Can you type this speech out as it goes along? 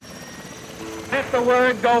Let the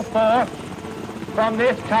word go forth from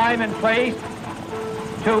this time and place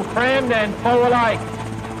to friend and foe alike.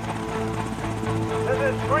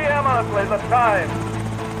 This is preeminently the time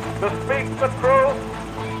to speak the truth,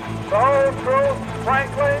 the whole truth,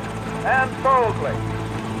 frankly and boldly.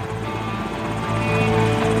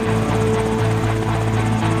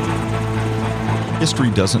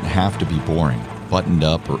 History doesn't have to be boring, buttoned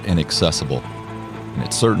up, or inaccessible. And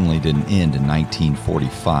it certainly didn't end in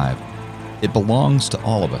 1945. It belongs to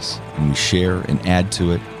all of us, and we share and add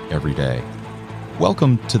to it every day.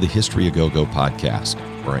 Welcome to the History A Go-Go podcast,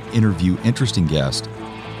 where I interview interesting guests,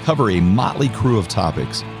 cover a motley crew of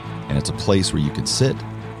topics, and it's a place where you can sit,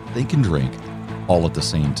 think, and drink all at the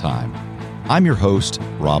same time. I'm your host,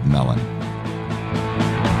 Rob Mellon.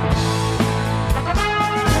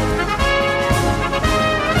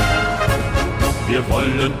 Wir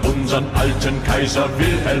wollen unseren alten Kaiser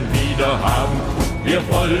Wilhelm wieder haben. Wir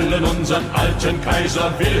wollen unseren alten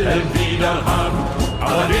Kaiser Wilhelm wieder haben.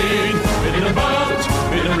 Aber den mit dem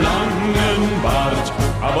Bart, mit dem langen Bart.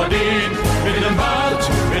 Aber den mit dem Bart,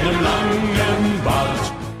 mit dem langen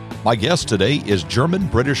Bart. My guest today is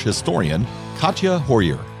German-British historian Katja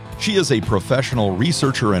Hoyer. She is a professional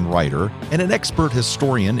researcher and writer and an expert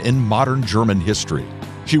historian in modern German history.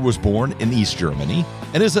 She was born in East Germany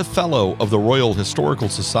and is a fellow of the Royal Historical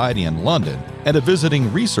Society in London and a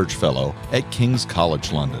visiting research fellow at King's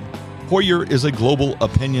College London. Hoyer is a global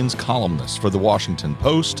opinions columnist for The Washington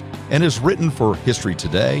Post and has written for History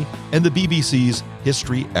Today and the BBC's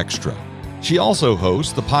History Extra. She also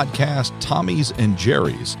hosts the podcast Tommy's and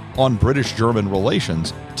Jerry's on British-German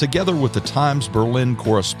relations, together with the Times Berlin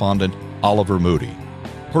correspondent Oliver Moody.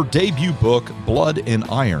 Her debut book, Blood and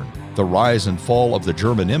Iron: The Rise and Fall of the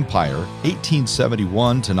German Empire,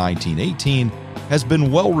 1871 to 1918, has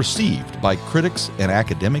been well received by critics and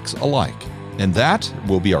academics alike. And that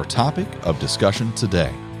will be our topic of discussion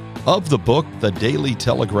today. Of the book, the Daily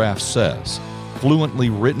Telegraph says, fluently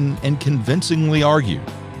written and convincingly argued,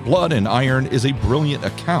 Blood and Iron is a brilliant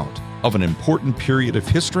account of an important period of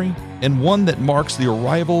history and one that marks the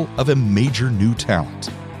arrival of a major new talent.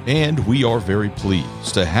 And we are very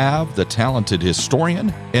pleased to have the talented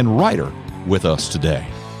historian and writer with us today.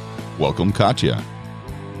 Welcome, Katja.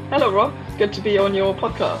 Hello, Rob. Good to be on your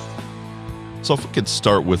podcast. So if we could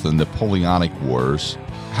start with the Napoleonic Wars,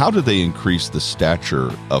 how did they increase the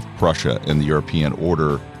stature of Prussia in the European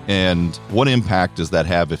order? And what impact does that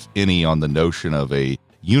have, if any, on the notion of a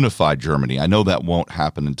unified Germany? I know that won't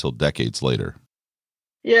happen until decades later.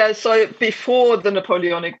 Yeah, so before the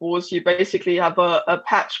Napoleonic Wars, you basically have a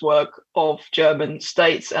patchwork of German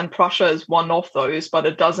states, and Prussia is one of those, but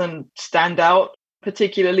it doesn't stand out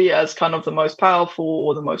particularly as kind of the most powerful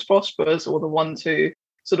or the most prosperous or the one to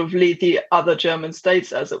sort of lead the other German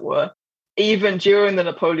states, as it were. Even during the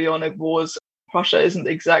Napoleonic Wars, Prussia isn't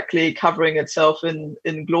exactly covering itself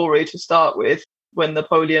in glory to start with. When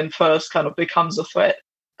Napoleon first kind of becomes a threat,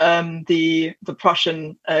 the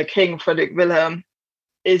Prussian king, Friedrich Wilhelm,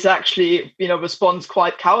 is actually, responds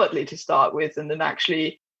quite cowardly to start with, and then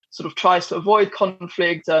actually sort of tries to avoid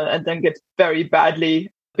conflict and then gets very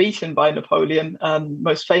badly beaten by Napoleon,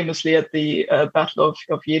 most famously at the Battle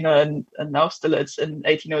of Jena and Austerlitz in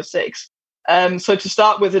 1806. So to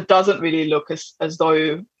start with, it doesn't really look as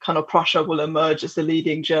though kind of Prussia will emerge as the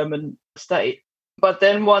leading German state. But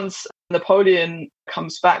then once Napoleon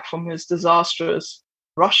comes back from his disastrous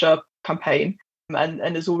Russia campaign,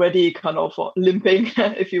 and is already kind of limping,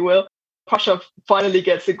 if you will, Prussia finally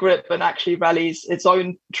gets a grip and actually rallies its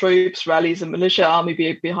own troops, rallies a militia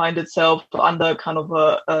army behind itself under kind of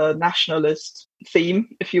a nationalist theme,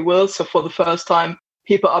 if you will. So for the first time,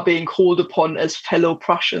 people are being called upon as fellow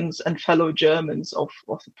Prussians and fellow Germans of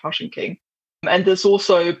the Prussian king. And this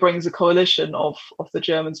also brings a coalition of the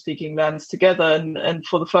German-speaking lands together. And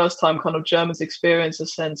for the first time, kind of Germans experience a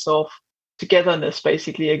sense of togetherness,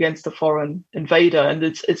 basically, against a foreign invader. And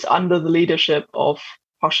it's under the leadership of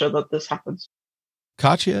Prussia that this happens.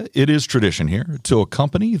 Katja, it is tradition here to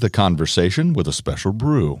accompany the conversation with a special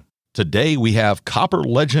brew. Today we have Copper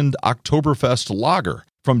Legend Oktoberfest Lager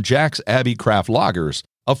from Jack's Abbey Craft Lagers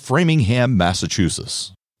of Framingham,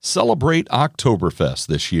 Massachusetts. Celebrate Oktoberfest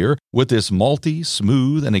this year with this malty,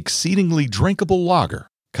 smooth, and exceedingly drinkable lager.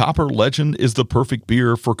 Copper Legend is the perfect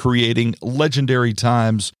beer for creating legendary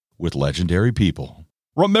times with legendary people.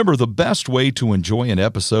 Remember, the best way to enjoy an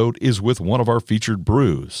episode is with one of our featured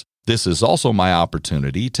brews. This is also my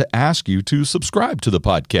opportunity to ask you to subscribe to the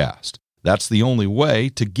podcast. That's the only way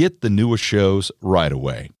to get the newest shows right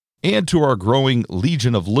away. And to our growing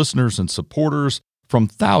legion of listeners and supporters from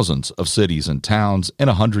thousands of cities and towns in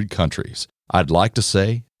 100 countries, I'd like to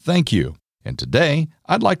say thank you. And today,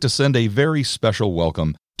 I'd like to send a very special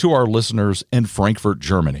welcome to our listeners in Frankfurt,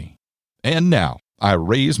 Germany. And now, I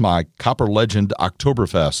raise my Copper Legend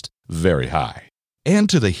Oktoberfest very high. And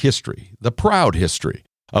to the history, the proud history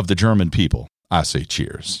of the German people, I say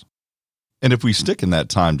cheers. And if we stick in that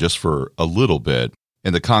time just for a little bit,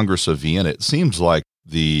 in the Congress of Vienna, it seems like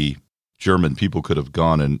the German people could have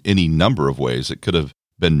gone in any number of ways. It could have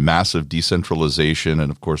been massive decentralization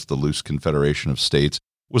and, of course, the loose confederation of states.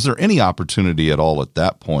 Was there any opportunity at all at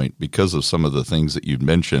that point, because of some of the things that you'd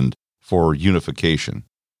mentioned, for unification?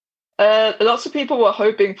 Lots of people were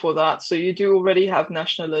hoping for that. So you do already have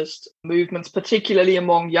nationalist movements, particularly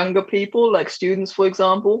among younger people, like students, for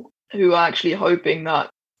example, who are actually hoping that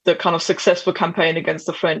the kind of successful campaign against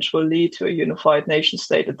the French will lead to a unified nation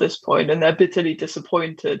state at this point, and they're bitterly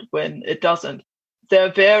disappointed when it doesn't. There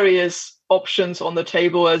are various options on the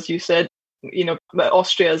table, as you said.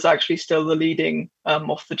 Austria is actually still the leading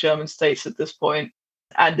of the German states at this point,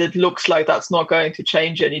 and it looks like that's not going to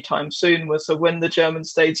change anytime soon. So when the German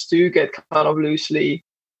states do get kind of loosely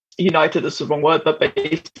united, is the wrong word, but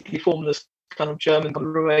basically form this kind of German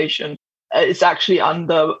confederation, it's actually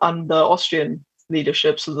under Austrian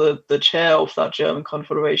leadership. So the chair of that German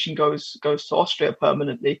confederation goes to Austria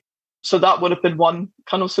permanently. So that would have been one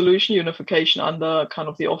kind of solution, unification under kind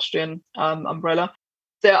of the Austrian umbrella.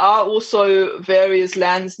 There are also various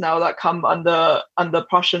lands now that come under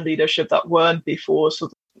Prussian leadership that weren't before.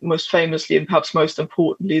 So most famously and perhaps most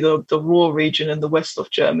importantly, the Ruhr region in the west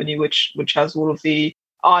of Germany, which has all of the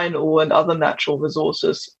iron ore and other natural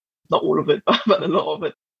resources. Not all of it, but a lot of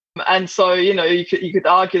it. And so, you could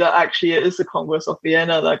argue that actually it is the Congress of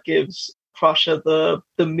Vienna that gives Prussia the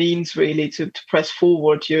means really to press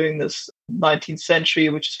forward during this 19th century,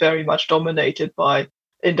 which is very much dominated by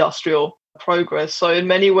industrial progress. So in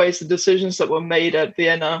many ways, the decisions that were made at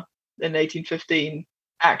Vienna in 1815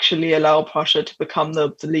 actually allow Prussia to become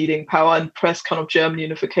the leading power and press kind of German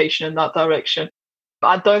unification in that direction.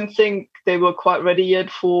 I don't think they were quite ready yet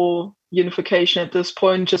for unification at this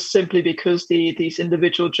point, just simply because these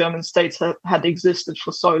individual German states had existed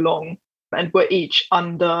for so long and were each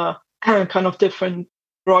under kind of different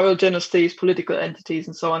royal dynasties, political entities,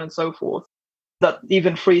 and so on and so forth, that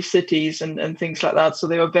even free cities and things like that. So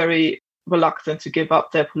they were very reluctant to give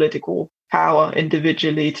up their political power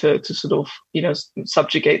individually to sort of,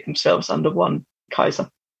 subjugate themselves under one Kaiser.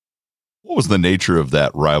 What was the nature of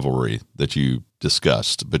that rivalry that you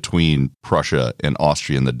discussed between Prussia and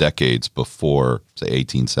Austria in the decades before, say,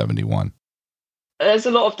 1871? There's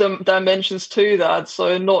a lot of dimensions to that.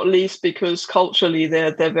 So not least because culturally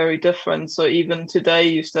they're very different. So even today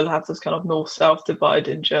you still have this kind of north-south divide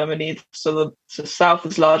in Germany. So the south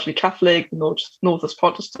is largely Catholic, north is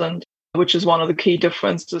Protestant, which is one of the key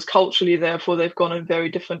differences culturally. Therefore, they've gone in very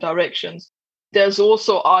different directions. There's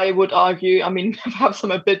also, I would argue, perhaps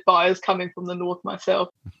I'm a bit biased coming from the north myself,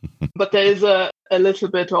 but there is a little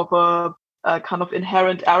bit of a kind of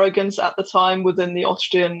inherent arrogance at the time within the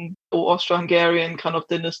Austrian or Austro-Hungarian kind of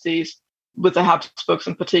dynasties, with the Habsburgs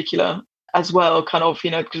in particular as well, kind of,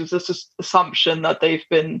 because there's this assumption that they've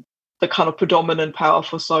been the kind of predominant power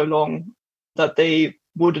for so long that they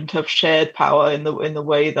wouldn't have shared power in the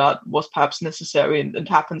way that was perhaps necessary and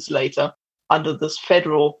happens later under this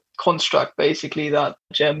federal construct, basically, that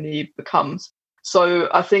Germany becomes. So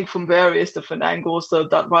I think from various different angles,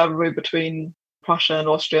 that rivalry between Prussia and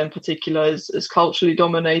Austria in particular is culturally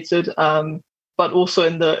dominated, but also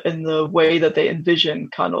in the way that they envision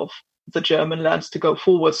kind of the German lands to go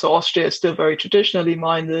forward. So Austria is still very traditionally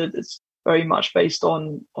minded. It's very much based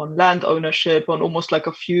on land ownership, on almost like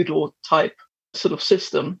a feudal type sort of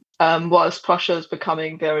system, whilst Prussia is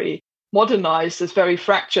becoming very modernized, is very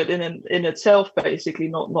fractured in itself, basically,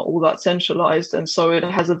 not all that centralized. And so it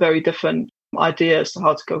has a very different idea as to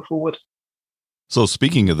how to go forward. So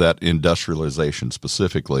speaking of that industrialization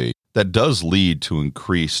specifically, that does lead to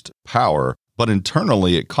increased power, but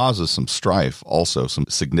internally it causes some strife, also some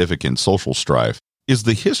significant social strife. Is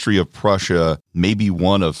the history of Prussia maybe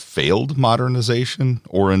one of failed modernization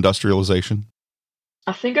or industrialization?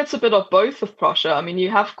 I think it's a bit of both of Prussia. You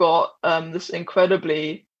have got this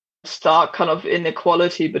incredibly stark kind of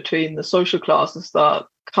inequality between the social classes that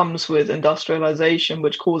comes with industrialization,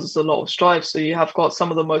 which causes a lot of strife. So you have got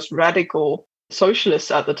some of the most radical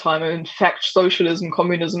socialists at the time. In fact, socialism,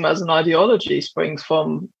 communism as an ideology springs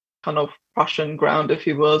from kind of Prussian ground, if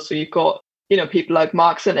you will. So you've got, people like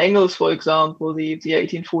Marx and Engels, for example, the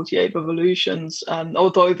 1848 revolutions, and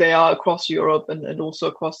although they are across Europe and also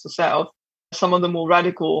across the South, some of the more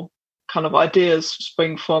radical kind of ideas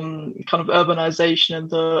spring from kind of urbanization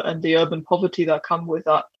and the urban poverty that come with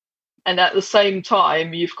that. And at the same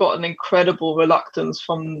time, you've got an incredible reluctance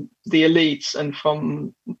from the elites and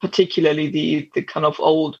from particularly the kind of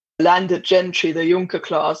old landed gentry, the Junker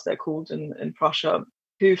class, they're called in Prussia,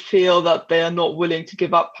 who feel that they are not willing to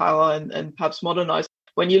give up power and perhaps modernize.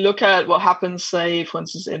 When you look at what happens, say, for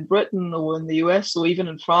instance, in Britain or in the US or even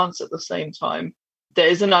in France at the same time, there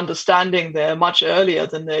is an understanding there much earlier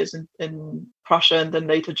than there is in Prussia and then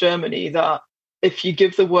later Germany that if you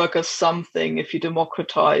give the workers something, if you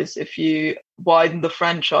democratize, if you widen the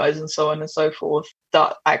franchise and so on and so forth,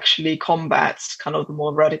 that actually combats kind of the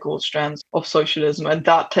more radical strands of socialism. And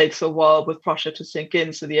that takes a while with Prussia to sink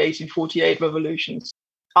in. So the 1848 revolutions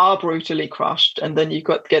are brutally crushed. And then you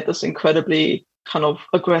get this incredibly kind of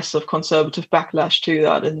aggressive conservative backlash to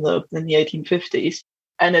that in the 1850s.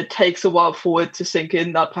 And it takes a while for it to sink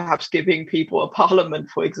in that perhaps giving people a parliament,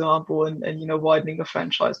 for example, and widening the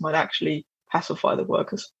franchise might actually pacify the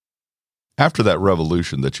workers. After that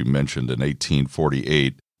revolution that you mentioned in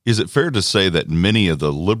 1848, is it fair to say that many of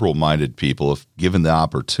the liberal-minded people, if given the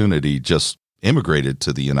opportunity, just immigrated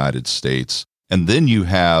to the United States? And then you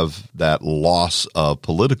have that loss of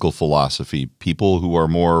political philosophy, people who are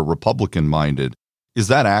more Republican-minded. Is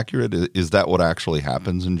that accurate? Is that what actually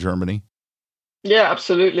happens in Germany? Yeah,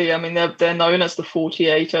 absolutely. I mean, they're known as the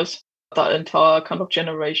 48ers, that entire kind of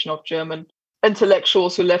generation of German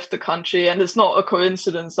intellectuals who left the country. And it's not a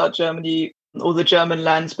coincidence that Germany or the German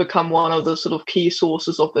lands become one of the sort of key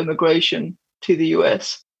sources of immigration to the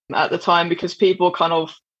US at the time, because people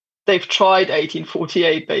they've tried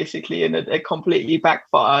 1848 basically, and it completely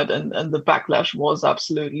backfired. And the backlash was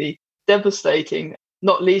absolutely devastating,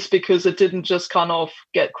 not least because it didn't just kind of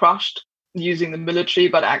get crushed using the military,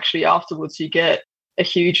 but actually afterwards you get a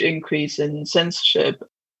huge increase in censorship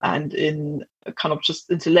and in kind of just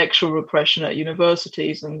intellectual repression at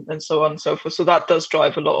universities and so on and so forth. So that does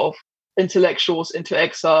drive a lot of intellectuals into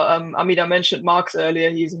exile. I mentioned Marx earlier.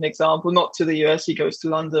 He's an example, not to the US. He goes to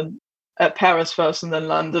London, Paris first and then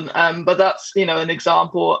London. But that's, an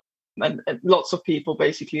example. And lots of people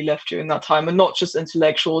basically left during that time. And not just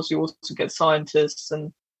intellectuals, you also get scientists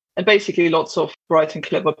and basically lots of bright and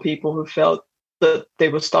clever people who felt that they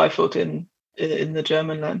were stifled in the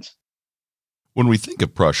German lands. When we think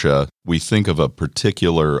of Prussia, we think of a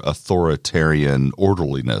particular authoritarian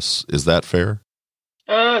orderliness. Is that fair?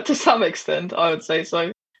 To some extent, I would say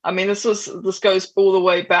so. I mean, this goes all the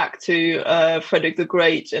way back to Frederick the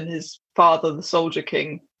Great and his father, the Soldier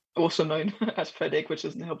King, also known as Frederick, which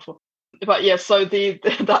isn't helpful. But yeah, so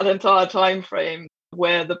that entire time frame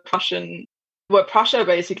where Prussia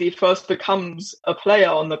basically first becomes a player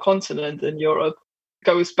on the continent in Europe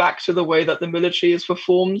goes back to the way that the military is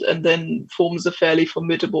formed and then forms a fairly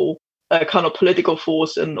formidable kind of political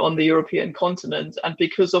force on the European continent. And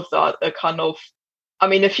because of that,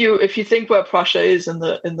 if you think where Prussia is in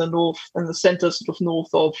the north, in the center sort of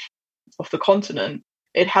north of the continent,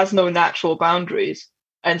 it has no natural boundaries.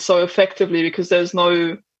 And so effectively, because there's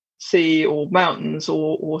no sea or mountains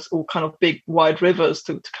or kind of big wide rivers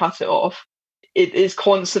to cut it off, it is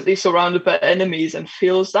constantly surrounded by enemies and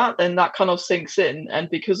feels that, and that kind of sinks in. And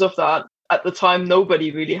because of that, at the time, nobody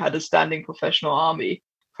really had a standing professional army.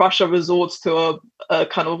 Prussia resorts to a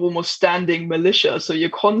kind of almost standing militia. So you're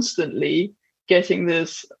constantly getting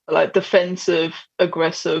this like defensive,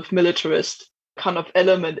 aggressive, militarist kind of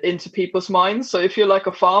element into people's minds. So if you're like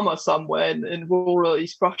a farmer somewhere in rural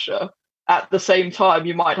East Prussia, at the same time,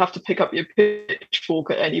 you might have to pick up your pitchfork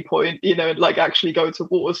at any point, and like actually go to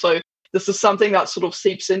war. So this is something that sort of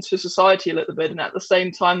seeps into society a little bit. And at the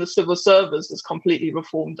same time, the civil service is completely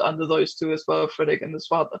reformed under those two as well, Frederick and his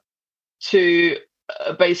father, to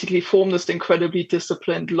basically form this incredibly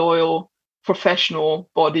disciplined, loyal, professional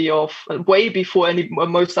body of, way before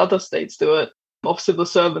most other states do it, of civil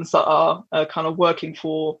servants that are kind of working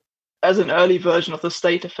as an early version of the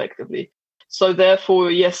state, effectively. So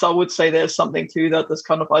therefore, yes, I would say there's something to that, this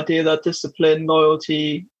kind of idea that discipline,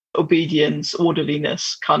 loyalty, obedience,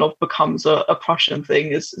 orderliness kind of becomes a Prussian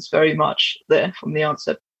thing is very much there from the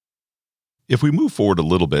outset. If we move forward a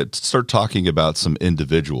little bit, start talking about some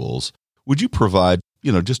individuals, would you provide,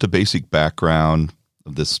 just a basic background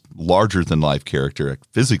of this larger-than-life character,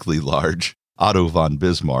 physically large, Otto von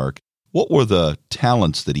Bismarck? What were the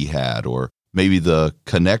talents that he had, or maybe the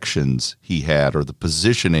connections he had, or the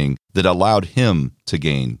positioning that allowed him to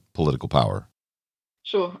gain political power?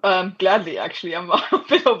 Sure. Gladly, actually. I'm a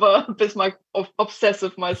bit of a Bismarck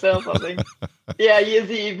obsessive myself, I think. Yeah,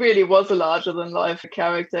 he really was a larger-than-life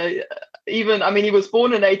character. He was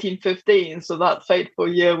born in 1815, so that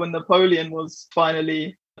fateful year when Napoleon was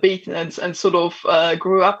finally beaten, and sort of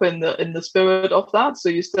grew up in the spirit of that. So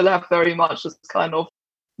you still have very much this kind of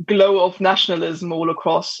glow of nationalism all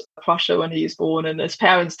across Prussia when he's born, and his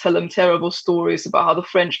parents tell him terrible stories about how the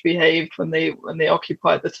French behaved when they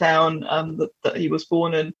occupied the town that he was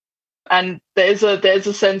born in. And there's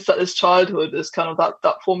a sense that his childhood is kind of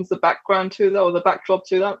that forms the background to that, or the backdrop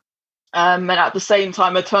to that. And at the same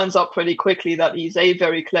time, it turns out pretty quickly that he's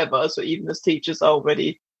very clever. So even his teachers are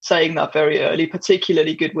already saying that very early,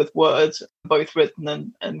 particularly good with words, both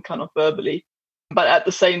written and kind of verbally. But at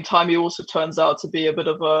the same time, he also turns out to be a bit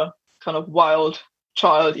of a kind of wild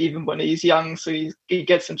child, even when he's young. So he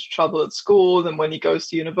gets into trouble at school. And when he goes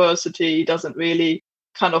to university, he doesn't really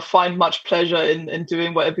kind of find much pleasure in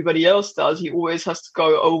doing what everybody else does. He always has to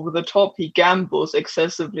go over the top. He gambles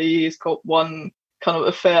excessively. He's got one kind of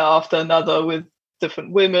affair after another with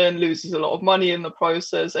different women, loses a lot of money in the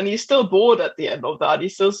process, and he's still bored at the end of that. He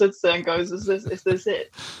still sits there and goes, is this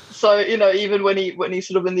it? So, even when he's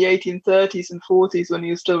sort of in the 1830s and 40s, when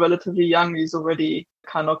he was still relatively young, he's already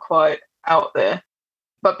kind of quite out there.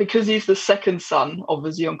 But because he's the second son of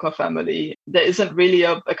his Junker family, there isn't really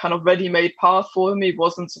a kind of ready-made path for him. He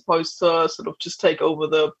wasn't supposed to sort of just take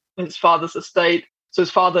over his father's estate. So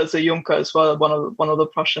his father is a Junker as well, one of the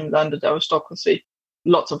Prussian landed aristocracy.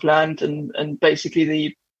 Lots of land, and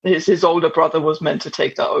basically his older brother was meant to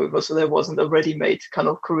take that over, so there wasn't a ready-made kind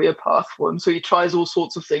of career path for him. So he tries all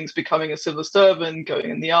sorts of things, becoming a civil servant, going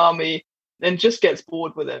in the army, and just gets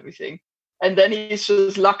bored with everything. And then he's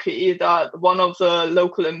just lucky that one of the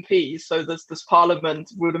local MPs, so there's this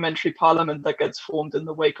rudimentary parliament that gets formed in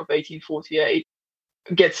the wake of 1848,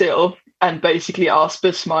 gets ill and basically asks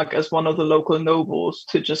Bismarck as one of the local nobles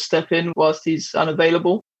to just step in whilst he's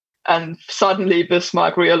unavailable. And suddenly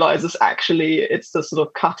Bismarck realizes actually it's the sort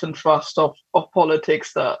of cut and thrust of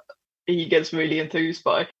politics that he gets really enthused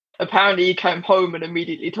by. Apparently he came home and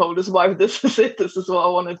immediately told his wife, this is it, this is what I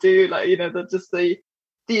want to do.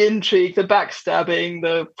 The intrigue, the backstabbing,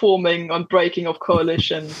 the forming and breaking of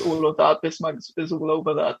coalitions, all of that. Bismarck is all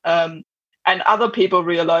over that. And other people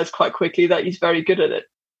realize quite quickly that he's very good at it.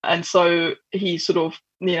 And so he sort of,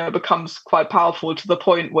 becomes quite powerful to the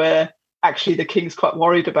point where actually the king's quite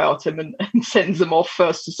worried about him and sends him off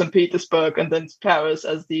first to St. Petersburg and then to Paris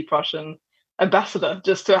as the Prussian ambassador,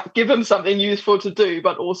 just to give him something useful to do,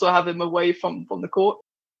 but also have him away from the court.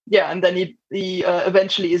 Yeah, and then he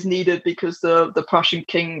eventually is needed because the Prussian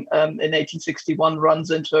king in 1861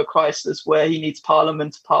 runs into a crisis where he needs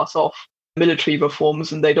parliament to pass off military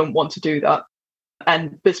reforms, and they don't want to do that.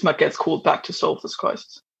 And Bismarck gets called back to solve this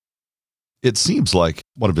crisis. It seems like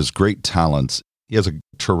one of his great talents, he has a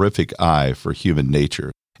terrific eye for human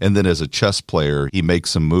nature. And then as a chess player, he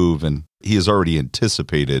makes a move and he has already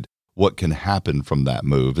anticipated what can happen from that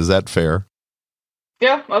move. Is that fair?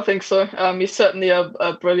 Yeah, I think so. He's certainly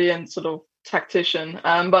a brilliant sort of tactician,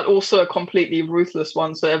 but also a completely ruthless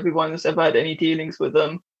one. So everyone who's ever had any dealings with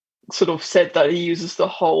him sort of said that he uses the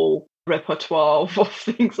whole repertoire of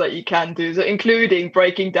things that you can do, so including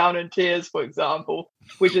breaking down in tears, for example,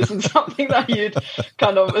 which isn't something that you'd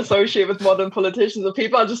kind of associate with modern politicians. So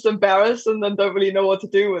people are just embarrassed and then don't really know what to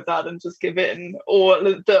do with that and just give in. Or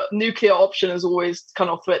the nuclear option is always kind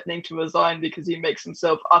of threatening to resign because he makes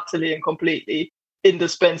himself utterly and completely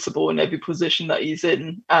indispensable in every position that he's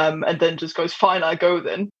in, and then just goes, fine, I go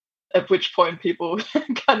then. At which point people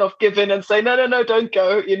kind of give in and say, no, don't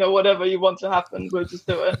go. Whatever you want to happen, we'll just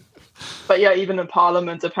do it. But yeah, even in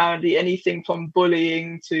Parliament, apparently anything from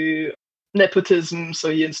bullying to nepotism. So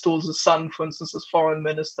he installs his son, for instance, as foreign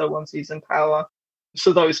minister once he's in power.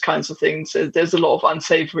 So those kinds of things. There's a lot of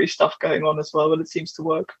unsavory stuff going on as well, but it seems to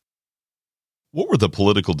work. What were the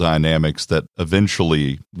political dynamics that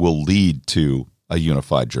eventually will lead to a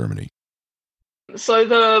unified Germany?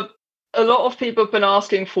 So a lot of people have been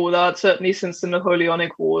asking for that, certainly since the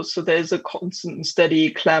Napoleonic Wars. So there's a constant and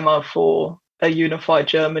steady clamor for a unified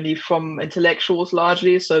Germany from intellectuals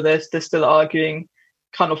largely. So they're still arguing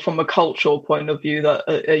kind of from a cultural point of view that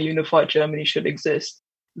a unified Germany should exist.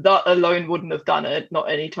 That alone wouldn't have done it,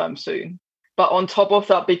 not anytime soon. But on top of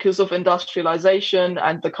that, because of industrialization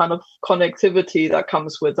and the kind of connectivity that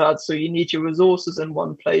comes with that, so you need your resources in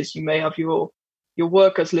one place. You may have your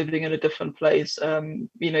workers living in a different place.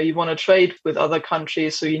 You want to trade with other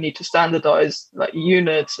countries, so you need to standardize like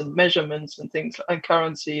units and measurements and things and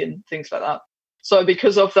currency and things like that. So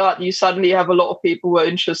because of that, you suddenly have a lot of people who are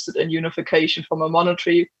interested in unification from a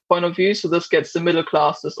monetary point of view. So this gets the middle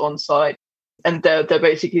classes on side, and they're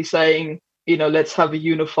basically saying, let's have a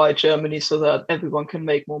unified Germany so that everyone can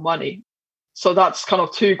make more money. So that's kind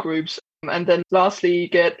of two groups. And then lastly, you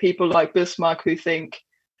get people like Bismarck who think,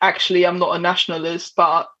 actually, I'm not a nationalist,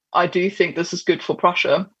 but I do think this is good for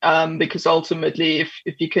Prussia, because ultimately,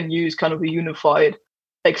 if you can use kind of a unified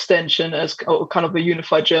extension as or kind of a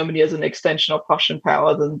unified Germany as an extension of Prussian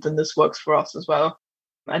power, then this works for us as well.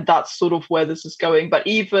 And that's sort of where this is going. But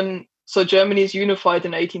even so, Germany is unified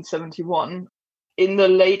in 1871. In the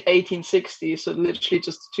late 1860s, so literally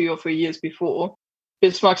just 2 or 3 years before,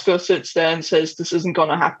 Bismarck still sits there and says this isn't going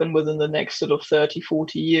to happen within the next sort of 30,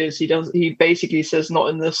 40 years. He basically says not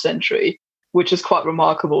in this century, which is quite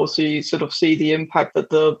remarkable. So you sort of see the impact that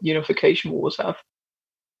the unification wars have.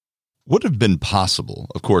 Would have been possible,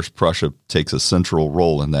 of course, Prussia takes a central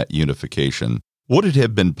role in that unification. Would it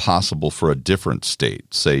have been possible for a different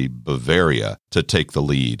state, say Bavaria, to take the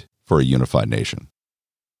lead for a unified nation?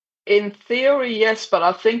 In theory, yes, but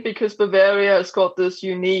I think because Bavaria has got this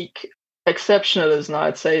unique exceptionalism,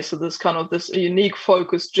 I'd say, so this unique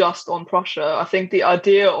focus just on Prussia, I think the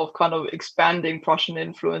idea of kind of expanding Prussian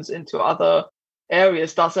influence into other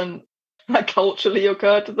areas doesn't culturally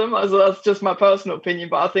occur to them. Also, that's just my personal opinion,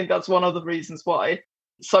 but I think that's one of the reasons why.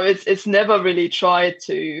 So it's never really tried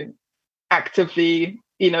to actively,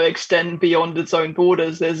 extend beyond its own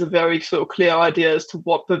borders. There's a very sort of clear idea as to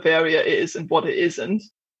what Bavaria is and what it isn't.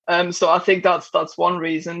 So I think that's one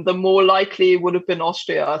reason. The more likely would have been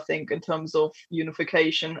Austria, I think, in terms of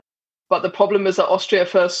unification. But the problem is that Austria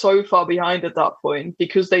fell so far behind at that point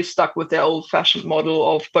because they stuck with their old-fashioned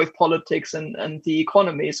model of both politics and the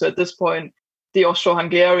economy. So at this point, the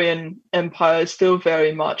Austro-Hungarian Empire is still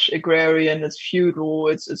very much agrarian, it's feudal,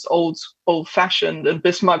 it's old-fashioned. And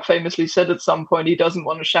Bismarck famously said at some point he doesn't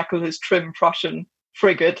want to shackle his trim Prussian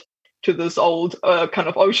frigate to this old kind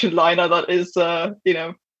of ocean liner that is,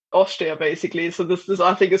 Austria, basically. So this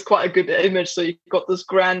I think is quite a good image. So you've got this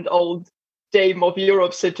grand old dame of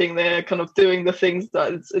Europe sitting there kind of doing the things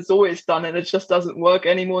that it's always done, and it just doesn't work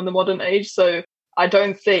anymore in the modern age. So I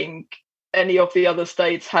don't think any of the other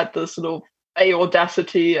states had the sort of A,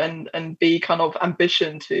 audacity and B, kind of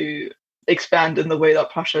ambition to expand in the way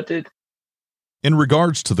that Prussia did. In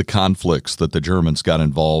regards to the conflicts that the Germans got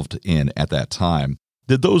involved in at that time,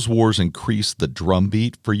 did those wars increase the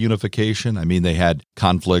drumbeat for unification? I mean, they had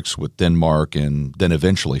conflicts with Denmark and then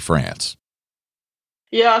eventually France.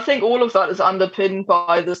 Yeah, I think all of that is underpinned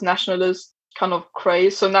by this nationalist kind of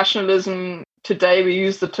craze. So nationalism, today we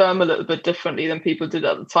use the term a little bit differently than people did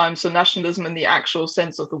at the time. So nationalism in the actual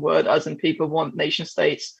sense of the word, as in people want nation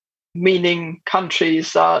states, meaning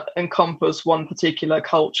countries that encompass one particular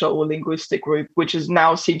culture or linguistic group, which is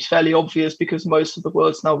now seems fairly obvious because most of the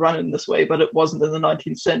world's now run in this way, but it wasn't in the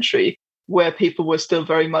 19th century, where people were still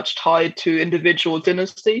very much tied to individual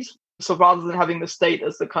dynasties. So rather than having the state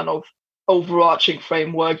as the kind of overarching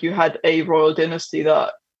framework, you had a royal dynasty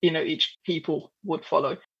that, each people would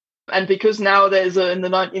follow. And because now in the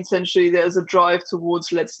 19th century, there's a drive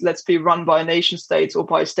towards let's be run by nation states or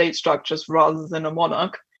by state structures rather than a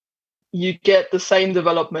monarch. You get the same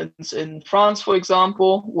developments in France, for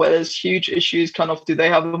example, where there's huge issues kind of, do they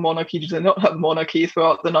have a monarchy, do they not have a monarchy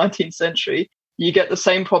throughout the 19th century? You get the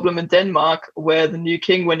same problem in Denmark, where the new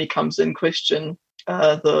king, when he comes in, Christian,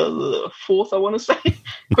 the fourth, I want to say,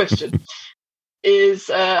 Christian,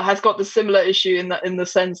 has got the similar issue in the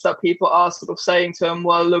sense that people are sort of saying to him,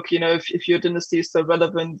 well, look, if your dynasty is still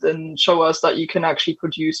relevant, then show us that you can actually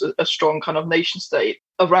produce a strong kind of nation state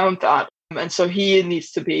around that. And so he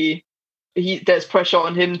needs to be, there's pressure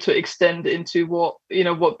on him to extend into what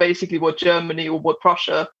Germany or what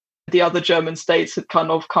Prussia, the other German states, had kind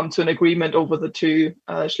of come to an agreement over the two,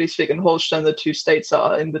 Schleswig and Holstein, the two states that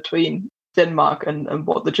are in between Denmark and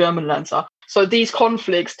what the German lands are. So these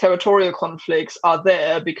conflicts, territorial conflicts, are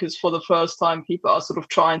there because for the first time people are sort of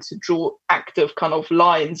trying to draw active kind of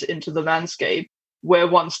lines into the landscape where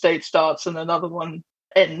one state starts and another one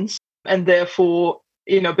ends. And therefore,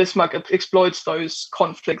 Bismarck exploits those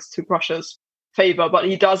conflicts to Prussia's favor, but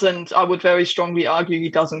he doesn't, I would very strongly argue, he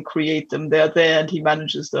doesn't create them. They're there and he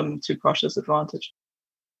manages them to Prussia's advantage.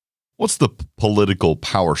 What's the political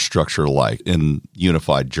power structure like in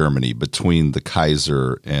unified Germany between the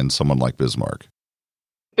Kaiser and someone like Bismarck?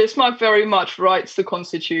 Bismarck very much writes the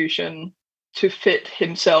constitution to fit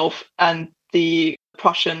himself and the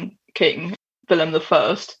Prussian king, Wilhelm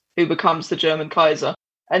I, who becomes the German Kaiser.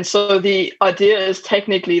 And so the idea is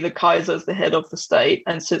technically the Kaiser is the head of the state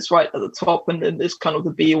and sits right at the top and is kind of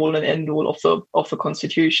the be-all and end-all of the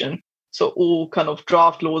constitution. So all kind of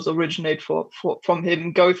draft laws originate from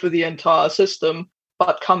him, go through the entire system,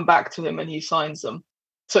 but come back to him and he signs them.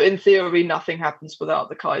 So in theory, nothing happens without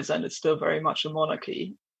the Kaiser and it's still very much a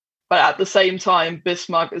monarchy. But at the same time,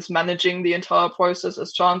 Bismarck is managing the entire process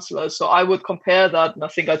as chancellor. So I would compare that, and I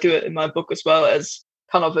think I do it in my book as well, as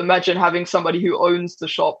kind of imagine having somebody who owns the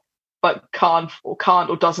shop but can't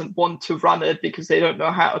or doesn't want to run it because they don't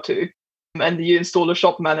know how to. and you install a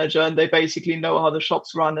shop manager and they basically know how the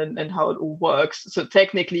shops run and how it all works. So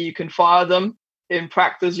technically you can fire them. In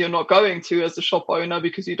practice, you're not going to as the shop owner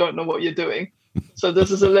because you don't know what you're doing. So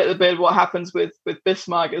this is a little bit what happens with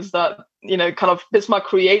Bismarck, is that, kind of Bismarck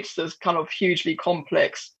creates this kind of hugely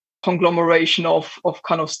complex conglomeration of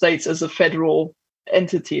kind of states as a federal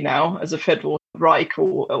entity now, as a federal Reich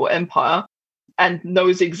or empire, and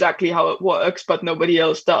knows exactly how it works, but nobody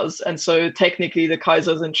else does. And so technically the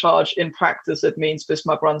Kaiser's in charge. In practice, it means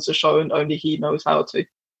Bismarck runs the show and only he knows how to.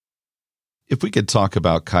 If we could talk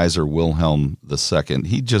about Kaiser Wilhelm II,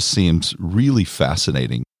 he just seems really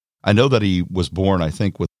fascinating. I know that he was born, I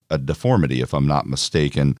think, with a deformity, if I'm not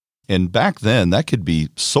mistaken. And back then, that could be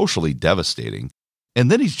socially devastating.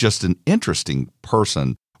 And then he's just an interesting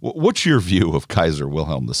person. What's your view of Kaiser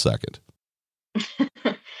Wilhelm II?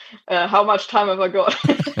 How much time have I got?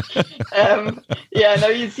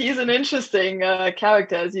 He's an interesting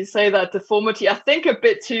character. As you say, that deformity, I think a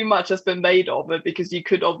bit too much has been made of it, because you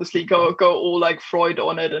could obviously go all like Freud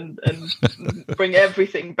on it and bring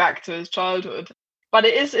everything back to his childhood. But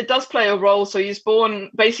it does play a role. So he's born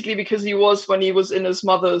basically because when he was in his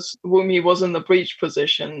mother's womb, he was in the breech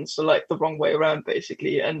position. So like the wrong way around,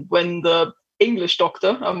 basically. And when the English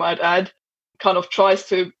doctor, I might add, kind of tries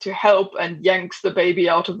to help and yanks the baby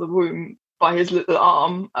out of the womb by his little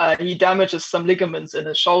arm, he damages some ligaments in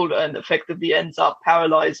his shoulder and effectively ends up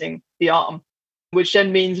paralyzing the arm, which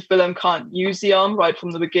then means Wilhelm can't use the arm right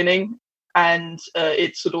from the beginning, and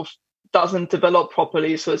it sort of doesn't develop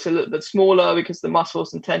properly. So it's a little bit smaller because the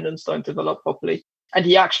muscles and tendons don't develop properly, and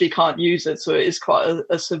he actually can't use it. So it is quite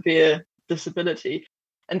a severe disability.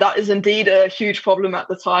 And that is indeed a huge problem at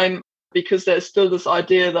the time, because there's still this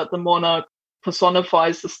idea that the monarch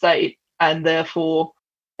personifies the state, and therefore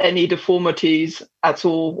any deformities at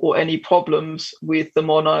all or any problems with the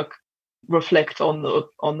monarch reflect on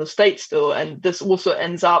the state still. And this also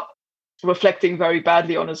ends up reflecting very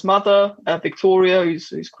badly on his mother, Victoria,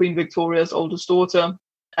 who's Queen Victoria's oldest daughter,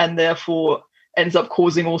 and therefore ends up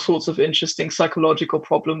causing all sorts of interesting psychological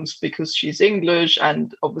problems, because she's English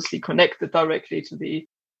and obviously connected directly to the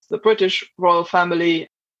British royal family,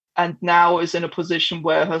 and now is in a position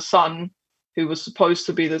where her son, who was supposed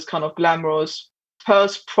to be this kind of glamorous,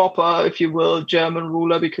 first proper, if you will, German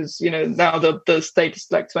ruler, because, now the state is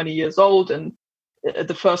like 20 years old and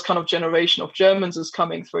the first kind of generation of Germans is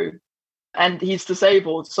coming through, and he's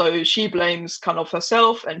disabled. So she blames kind of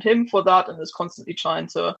herself and him for that, and is constantly trying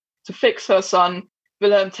to fix her son.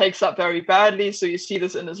 Wilhelm takes that very badly. So you see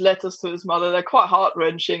this in his letters to his mother. They're quite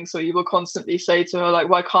heart-wrenching. So he will constantly say to her, like,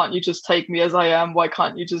 why can't you just take me as I am? Why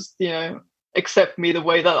can't you just, accept me the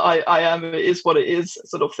way that I am? It is what it is,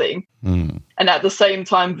 sort of thing. And at the same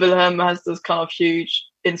time, Wilhelm has this kind of huge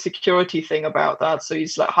insecurity thing about that. So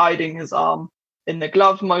he's like hiding his arm in the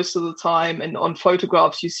glove most of the time. And on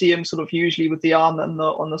photographs, you see him sort of usually with the arm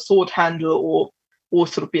on the sword handle or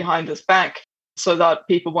sort of behind his back, so that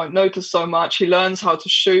people won't notice so much. He learns how to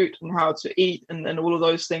shoot and how to eat and all of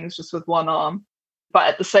those things just with one arm. But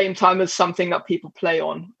at the same time, it's something that people play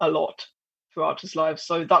on a lot throughout his life.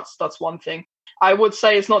 So that's one thing. I would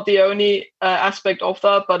say it's not the only aspect of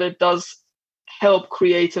that, but it does help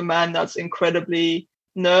create a man that's incredibly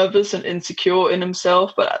nervous and insecure in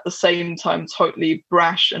himself, but at the same time totally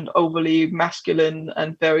brash and overly masculine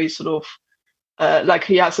and very sort of like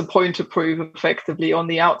he has a point to prove effectively on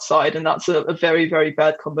the outside. And that's a very, very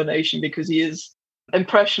bad combination, because he is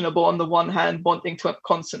impressionable on the one hand, wanting to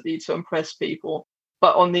constantly to impress people,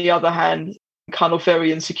 but on the other hand, kind of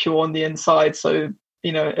very insecure on the inside. So,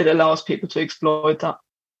 it allows people to exploit that.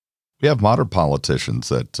 We have modern politicians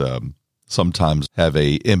that sometimes have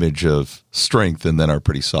a image of strength and then are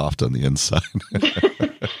pretty soft on the inside.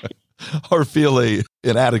 Or feel a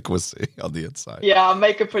inadequacy on the inside. Yeah, I'll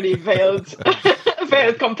make a pretty veiled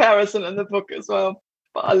comparison in the book as well,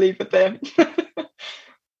 but I'll leave it there.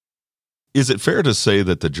 Is it fair to say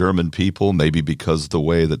that the German people, maybe because the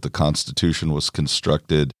way that the Constitution was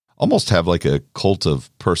constructed, almost have like a cult of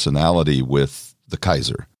personality with the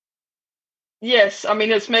Kaiser? Yes, I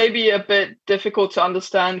mean, it's maybe a bit difficult to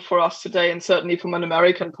understand for us today, and certainly from an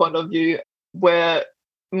American point of view, where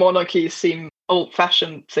monarchies seem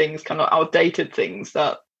old-fashioned things, kind of outdated things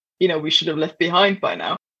that, we should have left behind by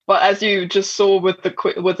now. But as you just saw with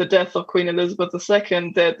the death of Queen Elizabeth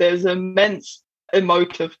II, there's immense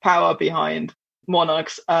emotive power behind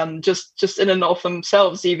monarchs, just in and of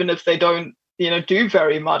themselves, even if they don't, do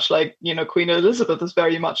very much. Like, Queen Elizabeth is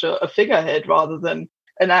very much a figurehead rather than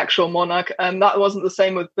an actual monarch. And that wasn't the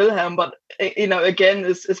same with Wilhelm. But, again,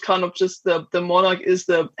 it's kind of just the monarch is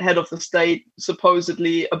the head of the state,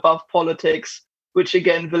 supposedly above politics, which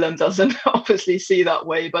again, Wilhelm doesn't obviously see that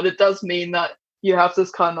way. But it does mean that you have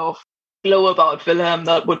this kind of glow about Wilhelm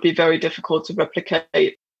that would be very difficult to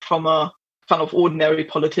replicate from a kind of ordinary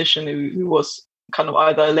politician who was kind of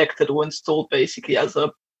either elected or installed basically as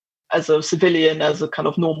a civilian, as a kind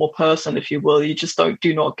of normal person, if you will. You just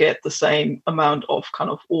do not get the same amount of kind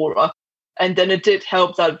of aura. And then it did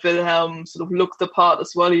help that Wilhelm sort of looked the part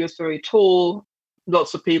as well. He was very tall.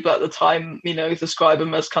 Lots of people at the time, describe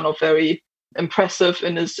him as kind of very impressive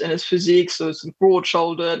in his physique. So it's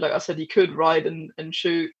broad-shouldered. Like I said, he could ride and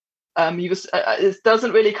shoot. He was. It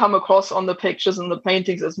doesn't really come across on the pictures and the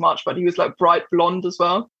paintings as much, but he was like bright blonde as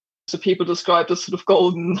well. So people describe the sort of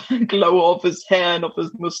golden glow of his hair and of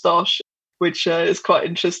his moustache, which is quite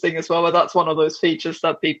interesting as well. But that's one of those features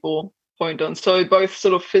that people point on. So both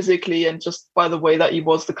sort of physically and just by the way that he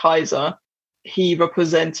was the Kaiser, he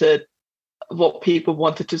represented what people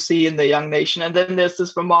wanted to see in the young nation. And then there's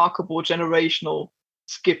this remarkable generational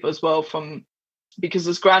skip as well because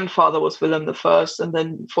his grandfather was Wilhelm I, and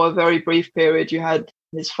then for a very brief period you had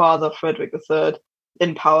his father, Frederick III,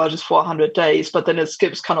 in power just for 100 days, but then it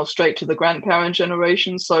skips kind of straight to the grandparent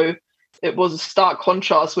generation. So it was a stark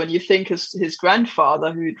contrast when you think his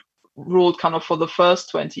grandfather, who'd ruled kind of for the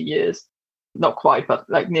first 20 years, not quite, but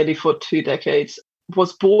like nearly for 2 decades,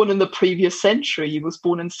 was born in the previous century. He was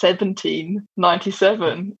born in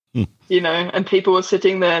 1797, and people were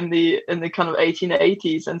sitting there in the kind of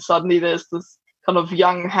 1880s, and suddenly there's this kind of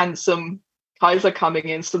young, handsome Kaiser coming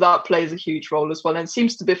in. So that plays a huge role as well, and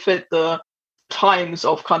seems to befit the times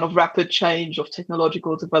of kind of rapid change, of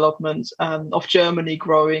technological development, of Germany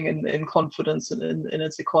growing in confidence in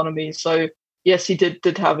its economy. So yes, he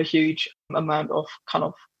did have a huge amount of kind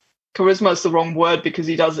of charisma is the wrong word, because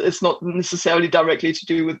it's not necessarily directly to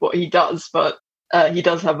do with what he does, but he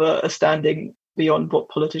does have a standing beyond what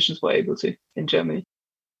politicians were able to in Germany.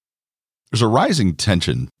 There's a rising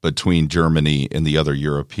tension between Germany and the other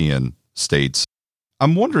European states.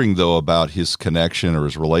 I'm wondering, though, about his connection or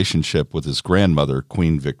his relationship with his grandmother,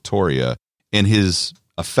 Queen Victoria, and his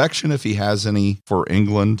affection, if he has any, for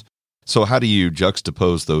England. So how do you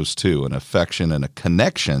juxtapose those two, an affection and a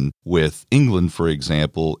connection with England, for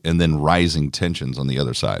example, and then rising tensions on the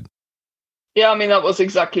other side? Yeah, I mean, that was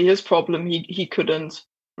exactly his problem. He couldn't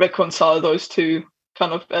reconcile those two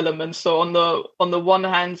kind of elements. So on the one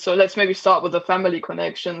hand, so let's maybe start with the family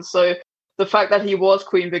connection. So the fact that he was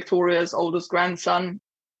Queen Victoria's oldest grandson,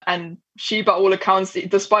 and she, by all accounts,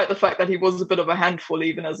 despite the fact that he was a bit of a handful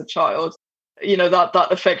even as a child, that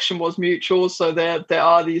affection was mutual. So there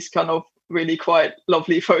are these kind of really quite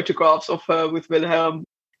lovely photographs of her with Wilhelm.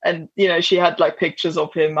 And, she had like pictures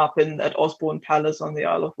of him up at Osborne Palace on the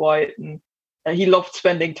Isle of Wight. And he loved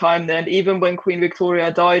spending time there. And even when Queen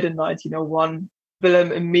Victoria died in 1901,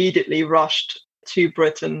 Wilhelm immediately rushed to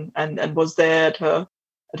Britain and was there at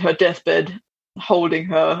her deathbed, holding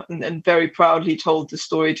her, and very proudly told the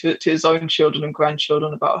story to his own children and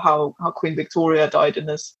grandchildren about how Queen Victoria died in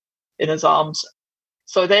his arms.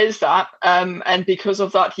 So there's that. And because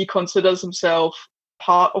of that, he considers himself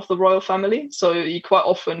part of the royal family. So you quite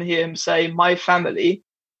often hear him say, "my family,"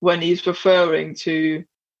 when he's referring to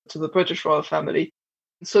the British royal family.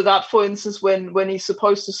 So that, for instance, when he's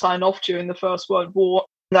supposed to sign off during the First World War,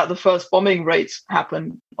 that the first bombing raids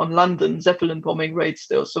happen on London, Zeppelin bombing raids,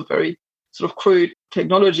 still so very sort of crude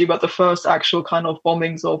technology, but the first actual kind of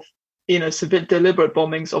bombings of, deliberate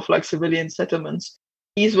bombings of like civilian settlements.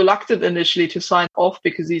 He's reluctant initially to sign off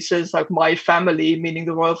because he says like, my family, meaning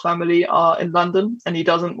the royal family, are in London and he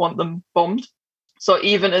doesn't want them bombed. So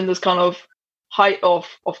even in this kind of height of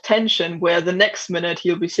tension, where the next minute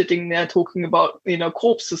he'll be sitting there talking about,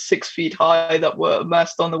 corpses 6 feet high that were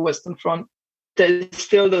amassed on the Western Front, there's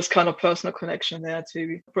still this kind of personal connection there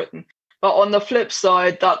to Britain. But on the flip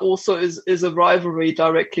side, that also is a rivalry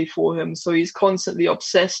directly for him. So he's constantly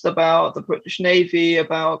obsessed about the British Navy,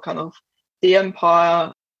 about kind of the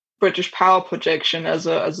empire, British power projection as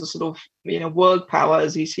a sort of, world power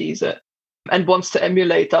as he sees it, and wants to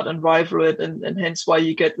emulate that and rival it. And hence why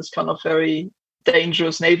you get this kind of very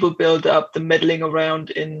dangerous naval build-up, the meddling around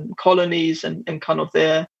in colonies and kind of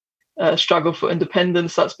their struggle for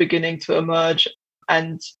independence that's beginning to emerge.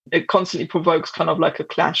 And it constantly provokes kind of like a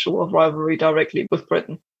clash or a rivalry directly with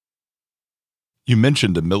Britain. You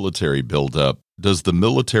mentioned a military buildup. Does the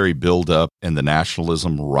military buildup and the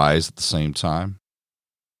nationalism rise at the same time?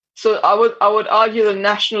 So I would argue that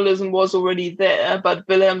nationalism was already there, but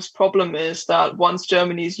Wilhelm's problem is that once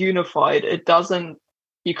Germany is unified,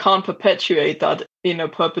 you can't perpetuate that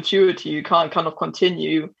perpetuity. You can't kind of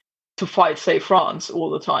continue to fight, say, France all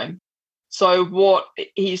the time. So what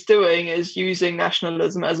he's doing is using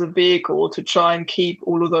nationalism as a vehicle to try and keep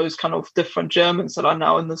all of those kind of different Germans that are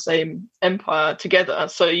now in the same empire together.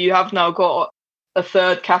 So you have now got a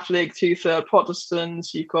third Catholic, two-third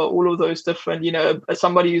Protestants. You've got all of those different,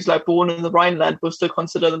 somebody who's like born in the Rhineland will still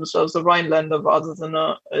consider themselves a Rhinelander rather than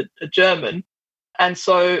a German. And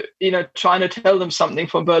so, trying to tell them something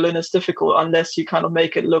from Berlin is difficult unless you kind of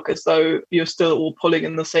make it look as though you're still all pulling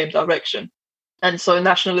in the same direction. And so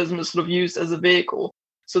nationalism is sort of used as a vehicle.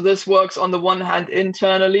 So this works on the one hand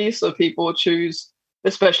internally. So people choose,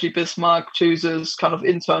 especially Bismarck chooses kind of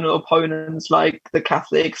internal opponents like the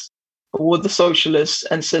Catholics or the socialists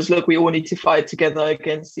and says, look, we all need to fight together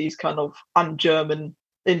against these kind of un-German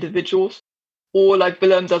individuals. Or like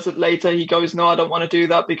Wilhelm does it later, he goes, no, I don't want to do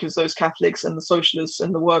that because those Catholics and the socialists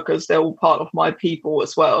and the workers, they're all part of my people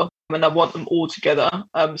as well. And I want them all together.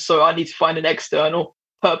 So I need to find an external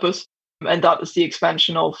purpose. And that is the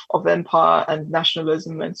expansion of empire and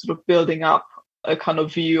nationalism and sort of building up a kind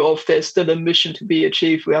of view of there's still a mission to be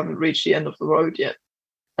achieved. We haven't reached the end of the road yet.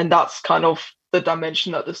 And that's kind of the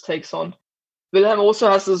dimension that this takes on. Wilhelm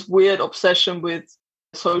also has this weird obsession with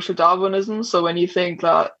social Darwinism. So when you think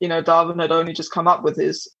that, Darwin had only just come up with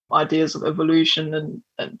his ideas of evolution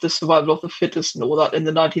and the survival of the fittest and all that in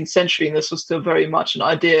the 19th century, and this was still very much an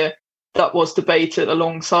idea that was debated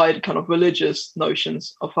alongside kind of religious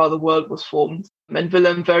notions of how the world was formed. And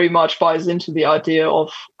Wilhelm very much buys into the idea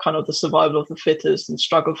of kind of the survival of the fittest and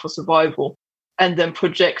struggle for survival, and then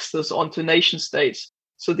projects this onto nation states.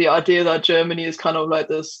 So the idea that Germany is kind of like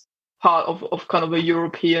this part of kind of a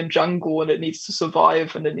European jungle and it needs to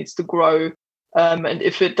survive and it needs to grow. And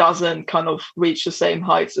if it doesn't kind of reach the same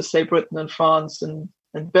heights as, say, Britain and France and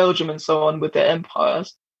Belgium and so on with their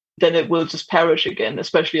empires, then it will just perish again,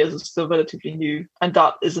 especially as it's still relatively new. And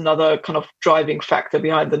that is another kind of driving factor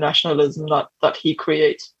behind the nationalism that he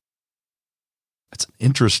creates. It's an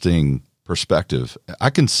interesting perspective.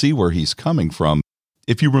 I can see where he's coming from.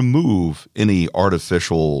 If you remove any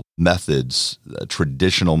artificial methods,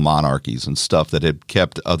 traditional monarchies and stuff that had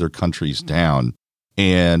kept other countries down,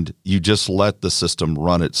 and you just let the system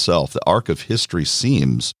run itself, the arc of history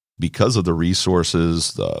seems, because of the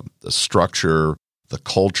resources, the structure, the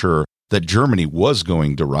culture, that Germany was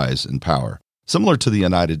going to rise in power. Similar to the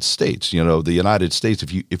United States. The United States,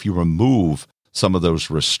 if you remove some of those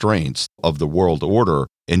restraints of the world order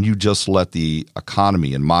and you just let the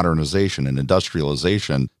economy and modernization and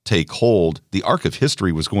industrialization take hold, the arc of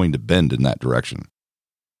history was going to bend in that direction.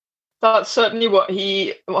 That's certainly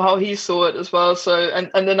how he saw it as well. So, and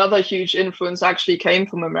another huge influence actually came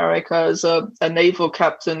from America as a naval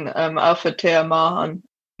captain, Alfred Theer Mahan,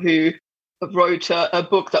 who wrote a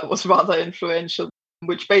book that was rather influential,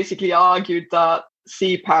 which basically argued that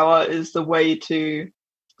sea power is the way to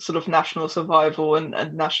sort of national survival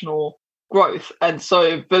and national growth. And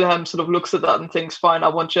so Wilhelm sort of looks at that and thinks, fine, I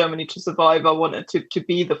want Germany to survive. I want it to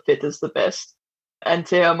be the fittest, the best. And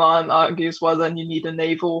Theer Mahan argues, well, then you need a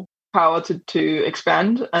naval power to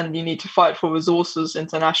expand, and you need to fight for resources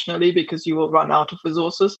internationally because you will run out of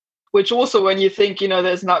resources. Which also, when you think,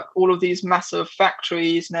 there's not all of these massive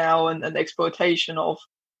factories now and exploitation of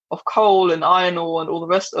coal and iron ore and all the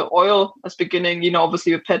rest of oil as beginning,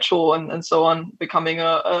 obviously with petrol and so on becoming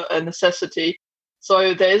a necessity.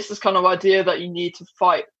 So there is this kind of idea that you need to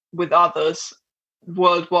fight with others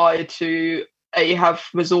worldwide to A, have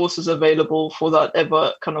resources available for that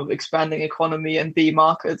ever kind of expanding economy, and B,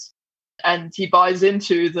 markets. And he buys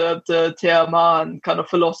into the Theer Mahan kind of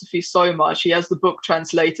philosophy so much. He has the book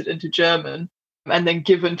translated into German and then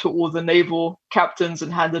given to all the naval captains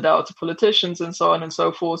and handed out to politicians and so on and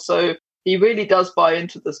so forth. So he really does buy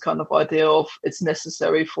into this kind of idea of it's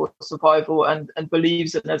necessary for survival and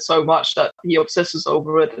believes in it so much that he obsesses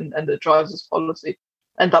over it and it drives his policy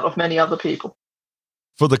and that of many other people.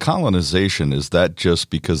 For the colonization, is that just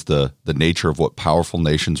because the nature of what powerful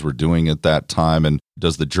nations were doing at that time? And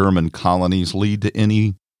does the German colonies lead to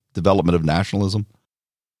any development of nationalism?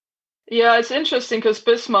 Yeah, it's interesting because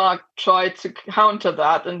Bismarck tried to counter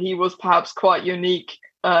that, and he was perhaps quite unique,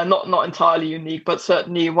 not entirely unique, but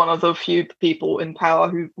certainly one of the few people in power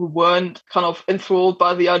who weren't kind of enthralled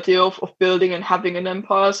by the idea of building and having an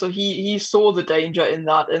empire. So he saw the danger in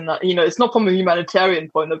that, it's not from a humanitarian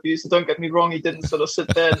point of view, so don't get me wrong, he didn't sort of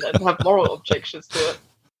sit there and have moral objections to it.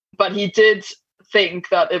 But he did think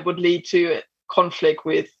that it would lead to conflict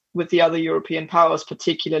with the other European powers,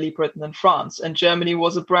 particularly Britain and France. And Germany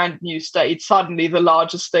was a brand new state, suddenly the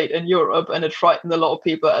largest state in Europe, and it frightened a lot of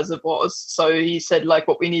people as it was. So he said,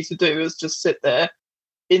 what we need to do is just sit there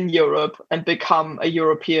in Europe and become a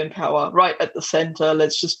European power right at the center.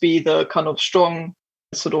 Let's just be the kind of strong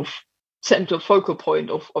sort of center focal point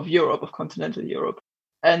of Europe, of continental Europe.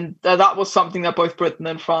 And that was something that both Britain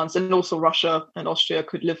and France and also Russia and Austria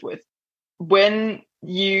could live with. When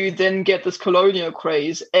you then get this colonial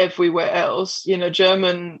craze everywhere else,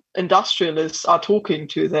 German industrialists are talking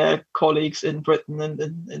to their colleagues in Britain and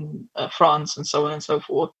in France and so on and so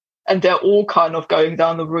forth. And they're all kind of going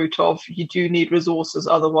down the route of you do need resources,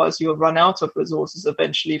 otherwise you'll run out of resources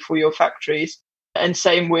eventually for your factories. And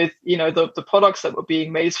same with, the products that were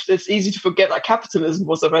being made. It's easy to forget that capitalism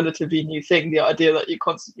was a relatively new thing, the idea that you're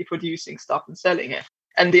constantly producing stuff and selling it.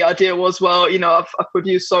 And the idea was, well, I've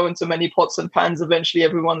produced so and so many pots and pans, eventually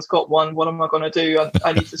everyone's got one. What am I going to do?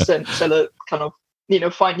 I need to sell it, kind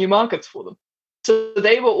of, find new markets for them. So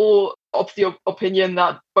they were all of the opinion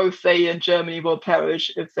that both they and Germany will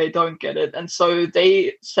perish if they don't get it. And so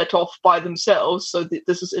they set off by themselves. So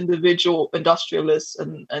this is individual industrialists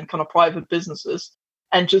and kind of private businesses,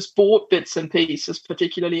 and just bought bits and pieces,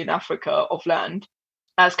 particularly in Africa, of land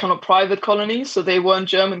as kind of private colonies. So they weren't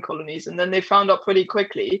German colonies. And then they found out pretty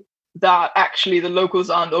quickly that actually the locals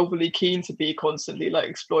aren't overly keen to be constantly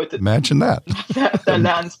exploited. Imagine that. Their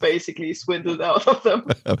land's basically swindled out of them.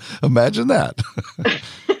 Imagine that.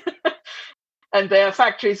 And their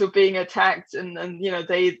factories were being attacked, and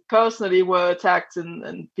they personally were attacked,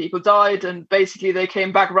 and people died. And basically they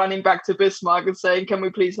came back running back to Bismarck and saying, can we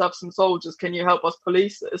please have some soldiers? Can you help us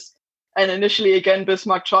police this? And initially, again,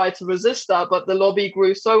 Bismarck tried to resist that, but the lobby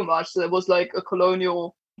grew so much. So there was a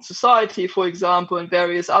colonial society, for example, and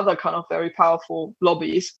various other kind of very powerful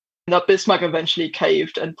lobbies, that Bismarck eventually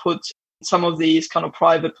caved and put some of these kind of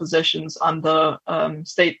private possessions under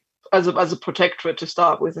state as a protectorate to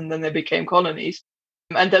start with, and then they became colonies.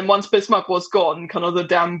 And then once Bismarck was gone, kind of the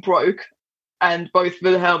dam broke, and both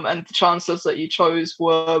Wilhelm and the chancellors that you chose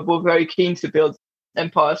were very keen to build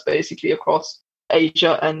empires basically across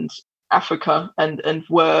Asia and Africa, and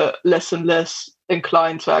were less and less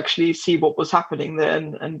inclined to actually see what was happening there,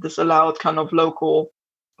 and this allowed kind of local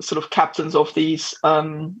sort of captains of these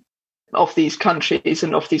countries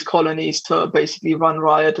and of these colonies to basically run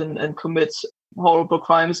riot and commit horrible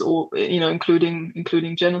crimes, or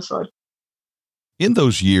including genocide. In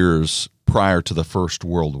those years prior to the First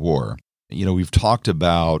World War, we've talked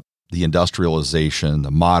about the industrialization,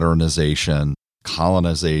 the modernization,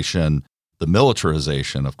 colonization, the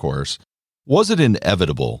militarization, of course. Was it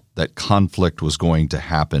inevitable that conflict was going to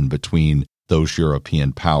happen between those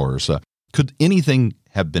European powers? Could anything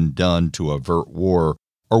have been done to avert war,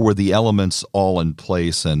 or were the elements all in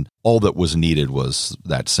place and all that was needed was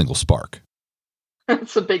that single spark?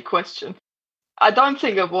 That's a big question. I don't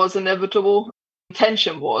think it was inevitable.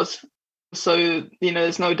 Tension was. So,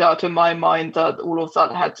 there's no doubt in my mind that all of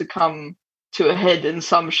that had to come to a head in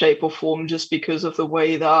some shape or form, just because of the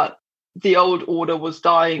way that the old order was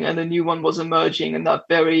dying and a new one was emerging, and that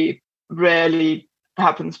very rarely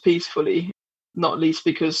happens peacefully, not least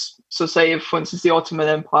because, say if, for instance, the Ottoman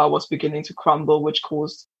Empire was beginning to crumble, which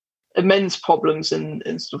caused immense problems in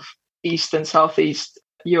sort of East and Southeast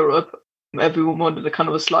Europe. Everyone wanted a kind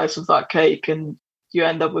of a slice of that cake, and you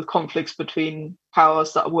end up with conflicts between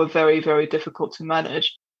powers that were very, very difficult to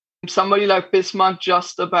manage. Somebody like Bismarck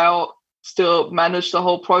just about still managed the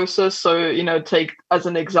whole process. So, take as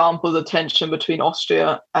an example the tension between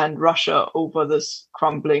Austria and Russia over this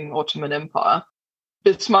crumbling Ottoman Empire.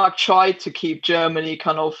 Bismarck tried to keep Germany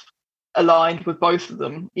kind of aligned with both of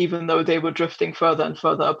them, even though they were drifting further and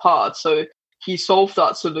further apart. So he solved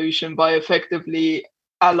that solution by effectively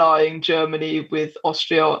allying Germany with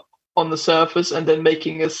Austria on the surface, and then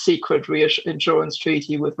making a secret reassurance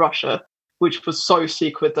treaty with Russia, which was so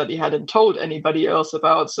secret that he hadn't told anybody else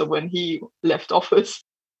about. So when he left office,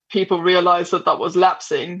 people realized that was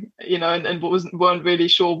lapsing, and weren't really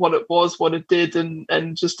sure what it was, what it did,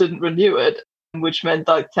 and just didn't renew it, which meant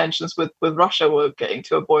that tensions with Russia were getting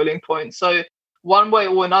to a boiling point. So one way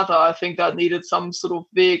or another, I think that needed some sort of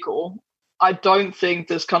vehicle. I don't think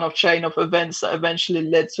this kind of chain of events that eventually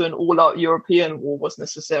led to an all-out European war was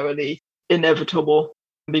necessarily inevitable,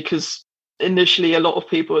 because initially a lot of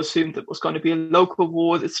people assumed it was going to be a local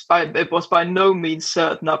war. It was by no means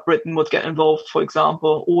certain that Britain would get involved, for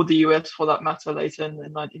example, or the US for that matter, later in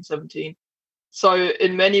 1917. So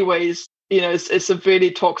in many ways, it's a really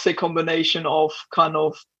toxic combination of kind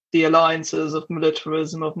of the alliances, of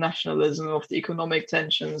militarism, of nationalism, of the economic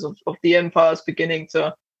tensions, of the empires beginning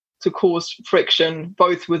to cause friction,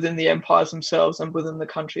 both within the empires themselves and within the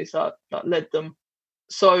countries that led them.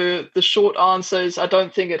 So the short answer is, I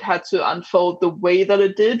don't think it had to unfold the way that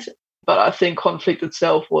it did, but I think conflict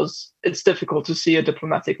itself it's difficult to see a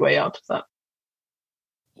diplomatic way out of that.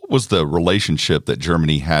 What was the relationship that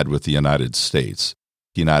Germany had with the United States?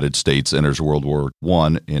 The United States enters World War I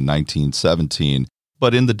in 1917.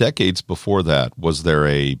 But in the decades before that, was there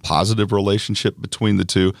a positive relationship between the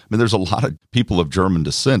two? I mean, there's a lot of people of German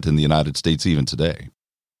descent in the United States even today.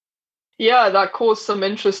 Yeah, that caused some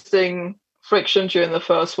interesting friction during the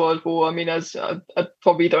First World War. I mean, as I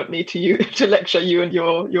probably don't need to lecture you and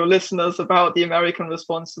your listeners about the American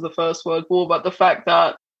response to the First World War, but the fact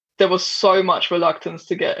that there was so much reluctance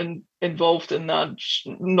to get involved in that,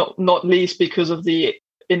 not least because of the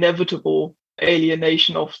inevitable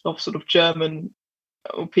alienation of sort of German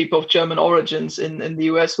people of German origins in the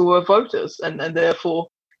US who were voters, and therefore,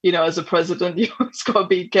 as a president, you always got to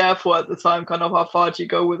be careful at the time, kind of how far do you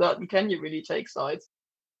go with that, and can you really take sides?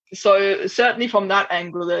 So certainly from that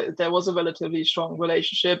angle, there was a relatively strong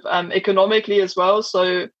relationship, economically as well.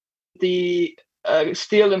 So the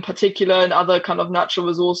steel in particular and other kind of natural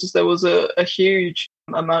resources, there was a huge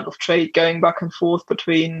amount of trade going back and forth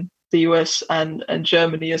between the US and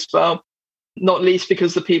Germany as well. Not least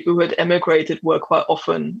because the people who had emigrated were quite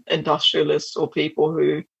often industrialists or people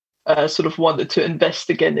who sort of wanted to invest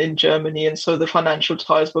again in Germany. And so the financial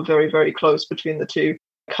ties were very, very close between the two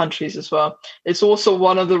countries as well. It's also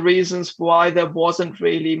one of the reasons why there wasn't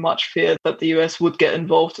really much fear that the US would get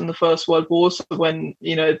involved in the First World War. So when,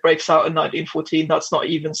 it breaks out in 1914, that's not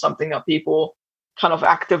even something that people kind of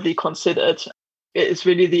actively considered. It's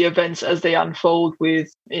really the events as they unfold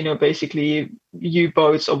with, basically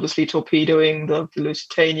U-boats, obviously torpedoing the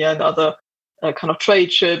Lusitania and other kind of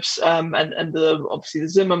trade ships, and obviously the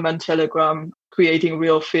Zimmermann telegram creating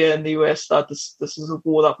real fear in the US that this is a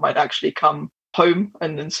war that might actually come home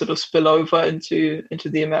and then sort of spill over into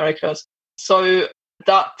the Americas. So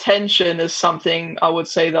that tension is something I would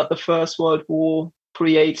say that the First World War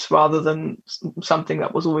creates rather than something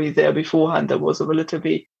that was already there beforehand. There was a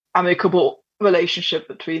relatively amicable relationship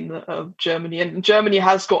between Germany, and Germany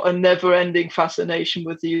has got a never-ending fascination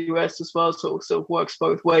with the US as well, so it works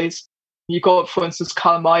both ways. You got, for instance,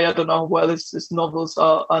 Karl May. I don't know how well his novels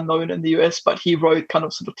are known in the US, but he wrote kind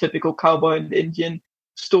of sort of typical cowboy and Indian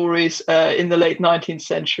stories in the late 19th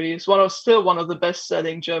century. He's still one of the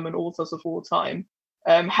best-selling German authors of all time.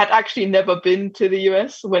 Had actually never been to the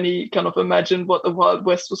US when he kind of imagined what the Wild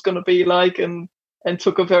West was going to be like, and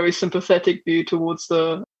took a very sympathetic view towards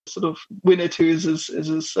the sort of Winnetou is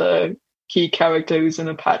his key character, who's an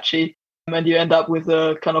Apache, and you end up with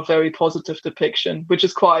a kind of very positive depiction, which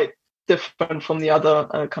is quite different from the other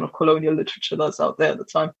kind of colonial literature that's out there at the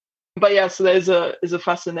time. But yeah, so there's a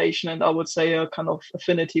fascination, and I would say a kind of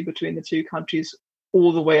affinity between the two countries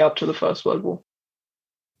all the way up to the First World War.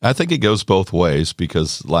 I think it goes both ways,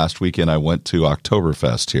 because last weekend I went to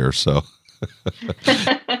Oktoberfest here, so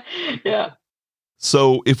yeah.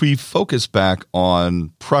 So if we focus back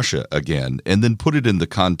on Prussia again, and then put it in the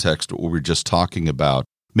context of what we were just talking about,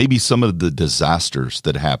 maybe some of the disasters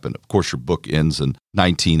that happened. Of course, your book ends in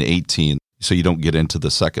 1918, so you don't get into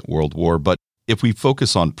the Second World War. But if we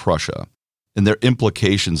focus on Prussia and their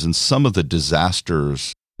implications and some of the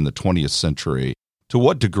disasters in the 20th century, to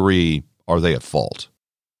what degree are they at fault?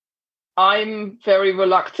 I'm very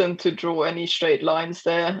reluctant to draw any straight lines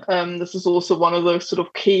there. This is also one of the sort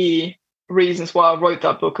of key reasons why I wrote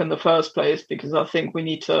that book in the first place, because I think we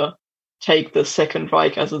need to take the Second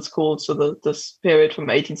Reich, as it's called, so this period from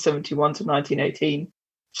 1871 to 1918,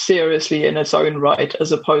 seriously in its own right,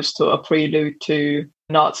 as opposed to a prelude to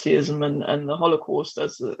Nazism and the Holocaust,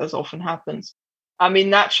 as often happens. I mean,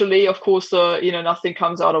 naturally, of course, nothing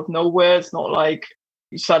comes out of nowhere. It's not like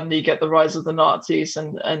you suddenly get the rise of the Nazis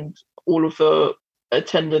and all of the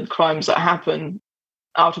attendant crimes that happen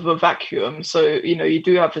out of a vacuum. So, you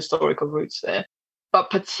do have historical roots there, but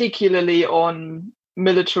particularly on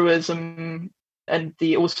militarism and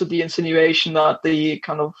also the insinuation that the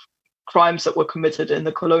kind of crimes that were committed in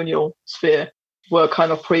the colonial sphere were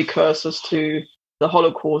kind of precursors to the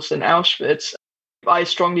Holocaust and Auschwitz. I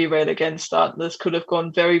strongly rail against that. This could have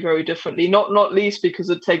gone very, very differently, not least because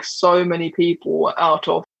it takes so many people out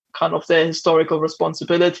of kind of their historical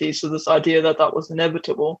responsibility. So this idea that was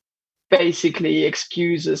inevitable basically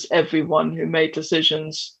excuses everyone who made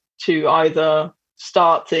decisions to either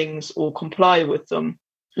start things or comply with them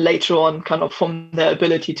later on, kind of from their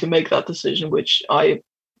ability to make that decision, which I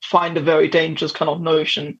find a very dangerous kind of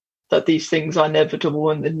notion that these things are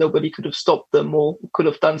inevitable and that nobody could have stopped them or could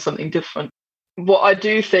have done something different. What I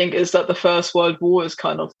do think is that the First World War is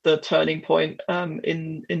kind of the turning point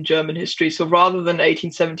in German history. So rather than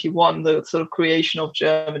 1871, the sort of creation of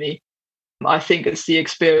Germany, I think it's the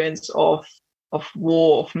experience of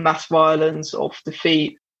war, of mass violence, of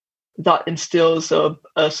defeat that instills a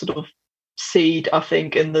sort of seed, I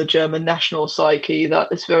think, in the German national psyche that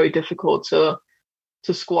is very difficult to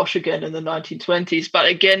to squash again in the 1920s. But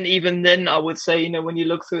again, even then, I would say, when you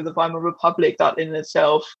look through the Weimar Republic, that in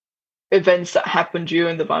itself, events that happened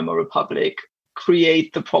during the Weimar Republic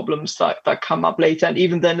create the problems that come up later. And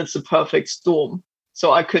even then, it's a perfect storm.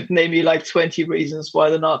 So I could name you like 20 reasons why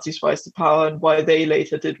the Nazis rise to power and why they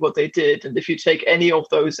later did what they did. And if you take any of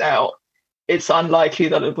those out, it's unlikely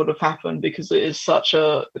that it would have happened, because it is such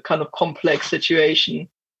a kind of complex situation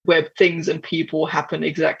where things and people happen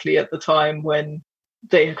exactly at the time when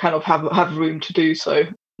they kind of have room to do so.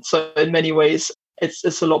 So in many ways,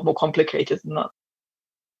 it's a lot more complicated than that.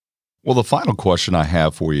 Well, the final question I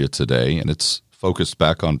have for you today, and it's focused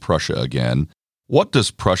back on Prussia again. What does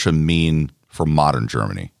Prussia mean for modern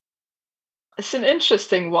Germany? It's an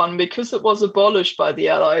interesting one, because it was abolished by the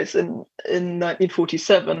Allies in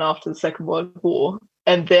 1947 after the Second World War,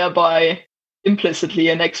 and thereby implicitly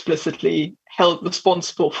and explicitly held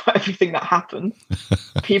responsible for everything that happened.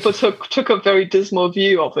 People took a very dismal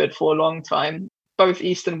view of it for a long time, both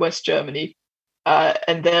East and West Germany.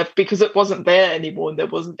 And there, because it wasn't there anymore, and there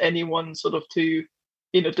wasn't anyone sort of to,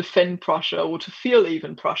 defend Prussia or to feel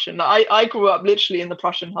even Prussian. I grew up literally in the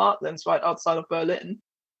Prussian heartlands, right outside of Berlin,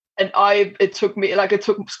 and it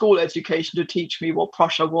took school education to teach me what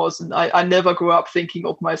Prussia was, and I never grew up thinking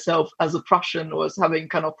of myself as a Prussian or as having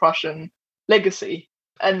kind of Prussian legacy,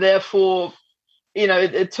 and therefore,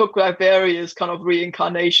 it took like various kind of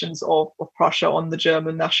reincarnations of Prussia on the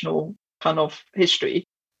German national kind of history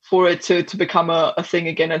for it to become a thing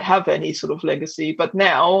again and have any sort of legacy. But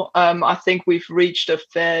now I think we've reached a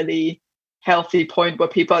fairly healthy point where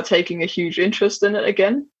people are taking a huge interest in it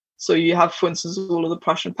again. So you have, for instance, all of the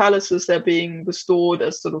Prussian palaces, they're being restored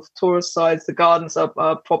as sort of tourist sites. The gardens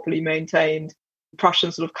are properly maintained.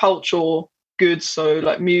 Prussian sort of cultural goods, so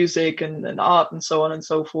like music and art and so on and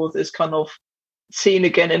so forth, is kind of seen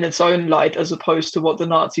again in its own light, as opposed to what the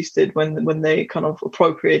Nazis did when they kind of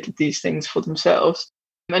appropriated these things for themselves.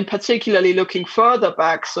 And particularly looking further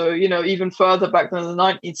back, so, even further back than the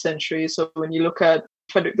 19th century. So when you look at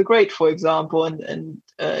Frederick the Great, for example, and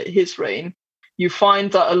his reign, you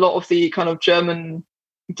find that a lot of the kind of German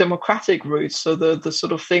democratic roots, so the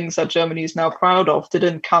sort of things that Germany is now proud of,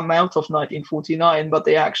 didn't come out of 1949, but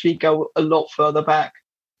they actually go a lot further back.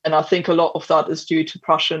 And I think a lot of that is due to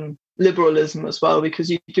Prussian liberalism as well, because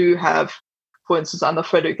you do have, for instance, under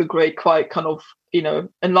Frederick the Great, quite kind of,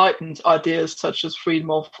 enlightened ideas such as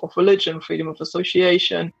freedom of religion, freedom of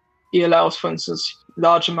association. He allows, for instance,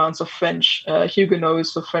 large amounts of French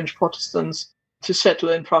Huguenots, or French Protestants, to settle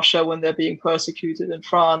in Prussia when they're being persecuted in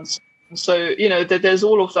France. And so, there's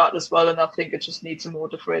all of that as well. And I think it just needs a more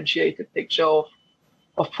differentiated picture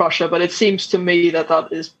of Prussia. But it seems to me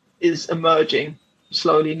that is emerging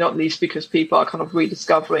slowly, not least because people are kind of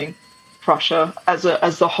rediscovering Prussia as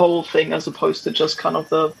the whole thing, as opposed to just kind of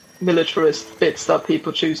the militarist bits that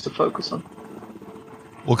people choose to focus on.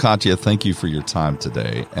 Well, Katja, thank you for your time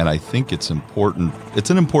today. And I think it's important.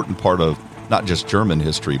 It's an important part of not just German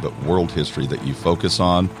history, but world history that you focus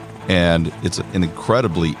on. And it's an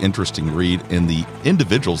incredibly interesting read, and the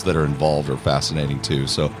individuals that are involved are fascinating too.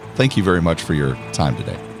 So thank you very much for your time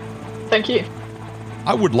today. Thank you.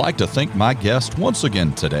 I would like to thank my guest once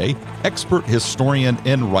again today, expert historian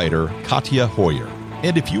and writer Katja Hoyer.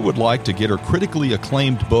 And if you would like to get her critically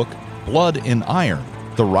acclaimed book, Blood and Iron,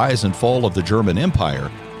 The Rise and Fall of the German Empire,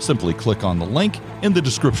 simply click on the link in the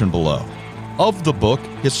description below. Of the book,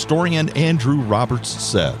 historian Andrew Roberts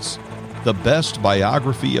says, "The best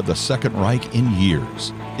biography of the Second Reich in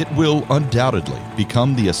years. It will undoubtedly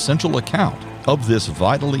become the essential account of this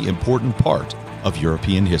vitally important part of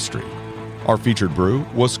European history." Our featured brew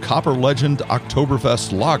was Copper Legend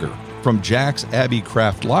Oktoberfest Lager from Jack's Abbey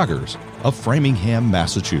Craft Lagers of Framingham,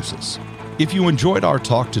 Massachusetts. If you enjoyed our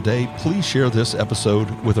talk today, please share this episode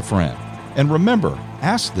with a friend. And remember,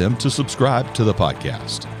 ask them to subscribe to the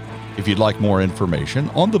podcast. If you'd like more information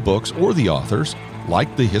on the books or the authors,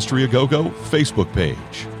 like the History A Go-Go Facebook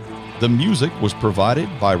page. The music was provided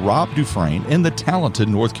by Rob Dufresne and the talented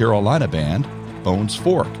North Carolina band Bones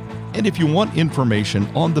Fork. And if you want information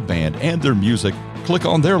on the band and their music, click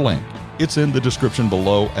on their link. It's in the description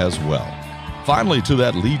below as well. Finally, to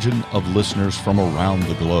that legion of listeners from around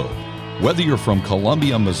the globe, whether you're from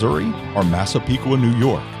Columbia, Missouri, or Massapequa, New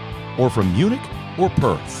York, or from Munich or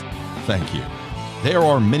Perth, thank you. There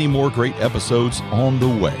are many more great episodes on the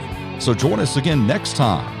way. So join us again next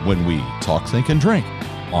time when we talk, think, and drink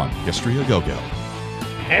on History A Go-Go.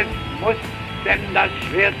 Es muss denn das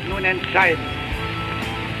Schwert nun entscheiden.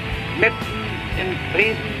 Mitten im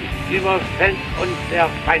Frieden überfällt uns der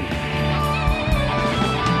Feind.